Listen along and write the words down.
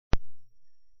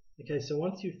Okay, so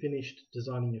once you've finished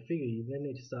designing your figure, you then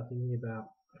need to start thinking about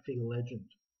a figure legend.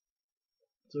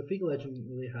 So a figure legend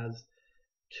really has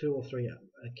two or three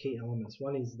key elements.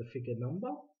 One is the figure number.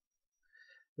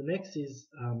 The next is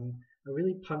a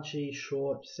really punchy,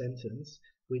 short sentence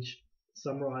which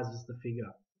summarizes the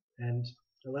figure and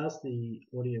allows the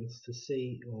audience to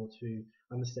see or to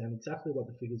understand exactly what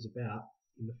the figure is about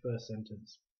in the first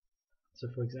sentence. So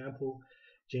for example,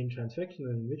 gene transfection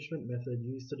and enrichment method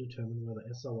used to determine whether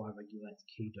SOI regulates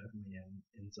key dopamine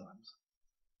enzymes.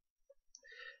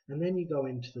 And then you go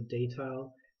into the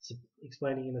detail,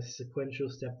 explaining in a sequential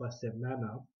step-by-step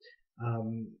manner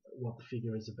what the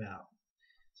figure is about.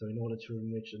 So in order to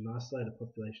enrich an isolated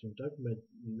population of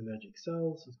dopaminergic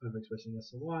cells overexpressing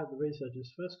SOI, the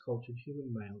researchers first cultured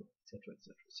human male, etc.,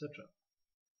 etc., etc.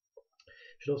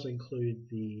 Should also include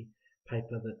the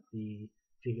paper that the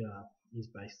figure is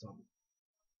based on.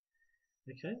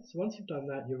 Okay, so once you've done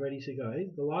that, you're ready to go.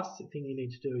 The last thing you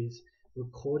need to do is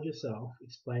record yourself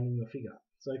explaining your figure.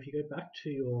 So if you go back to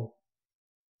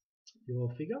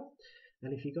your figure,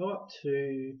 and if you go up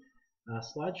to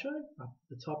slideshow, up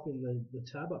the top in the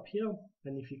tab up here,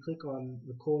 and if you click on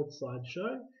record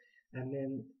slideshow, and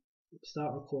then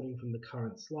start recording from the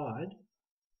current slide,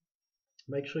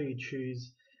 make sure you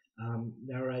choose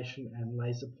narration and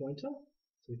laser pointer,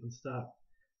 so we can start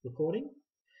recording.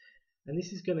 And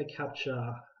this is going to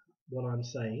capture what I'm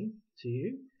saying to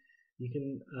you. You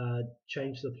can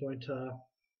change the pointer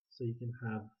so you can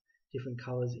have different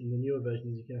colors. In the newer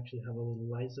versions you can actually have a little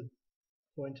laser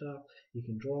pointer. You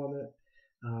can draw on it.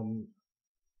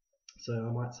 So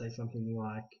I might say something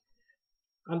like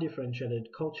undifferentiated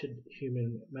cultured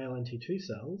human male NT2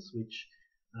 cells, which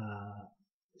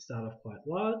start off quite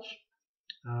large,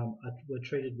 were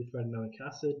treated with retinoic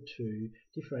acid to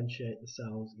differentiate the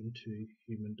cells into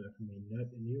human dopamine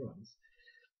neurons.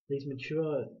 These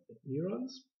mature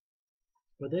neurons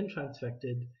were then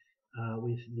transfected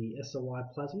with the SOI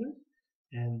plasmid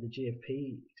and the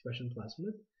GFP expression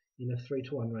plasmid in a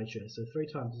 3:1 ratio, so 3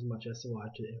 times as much SOI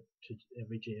to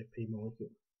every GFP molecule.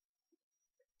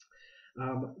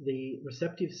 The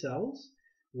receptive cells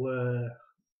were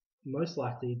most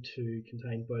likely to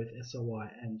contain both SOI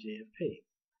and GFP.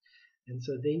 And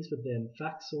so these were then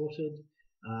FACS sorted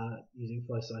using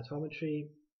flow cytometry,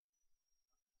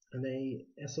 and the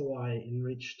SOI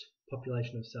enriched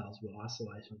population of cells were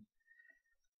isolated.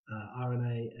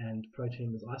 RNA and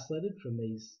protein was isolated from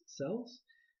these cells,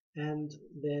 and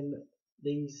then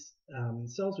these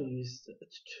cells were used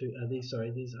to these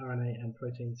RNA and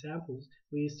protein samples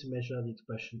were used to measure the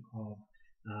expression of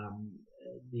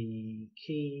the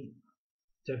key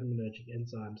dopaminergic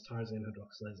enzymes tyrosine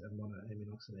hydroxylase and monoamine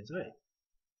oxidase A.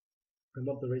 And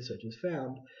what the researchers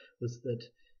found was that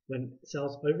when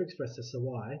cells overexpressed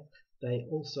SOI, they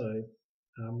also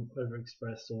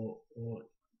overexpressed or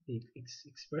the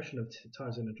expression of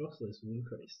tyrosine hydroxylase was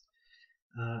increased,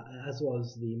 as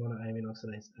was the monoamine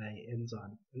oxidase A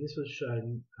enzyme. And this was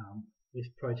shown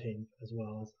with protein as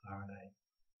well as RNA.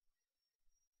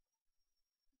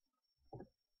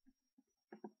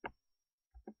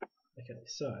 Okay,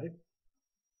 so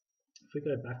if we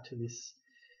go back to this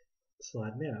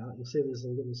slide now, you'll see there's a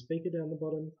little speaker down the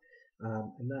bottom,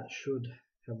 and that should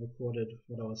have recorded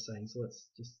what I was saying. So let's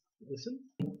just listen.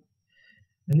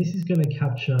 And this is going to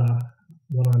capture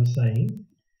what I'm saying.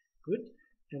 Good.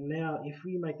 And now if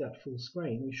we make that full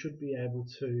screen, we should be able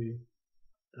to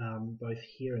both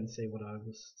hear and see what I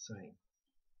was saying.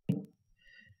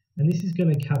 And this is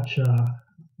going to capture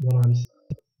what I'm saying.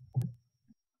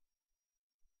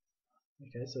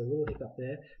 Okay, so a little hiccup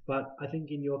there, but I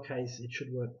think in your case it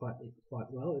should work quite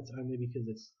well. It's only because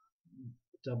it's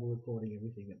double recording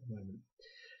everything at the moment.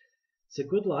 So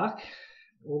good luck,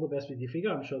 all the best with your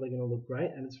figure. I'm sure they're going to look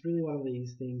great, and it's really one of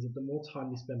these things that the more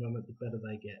time you spend on it, the better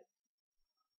they get.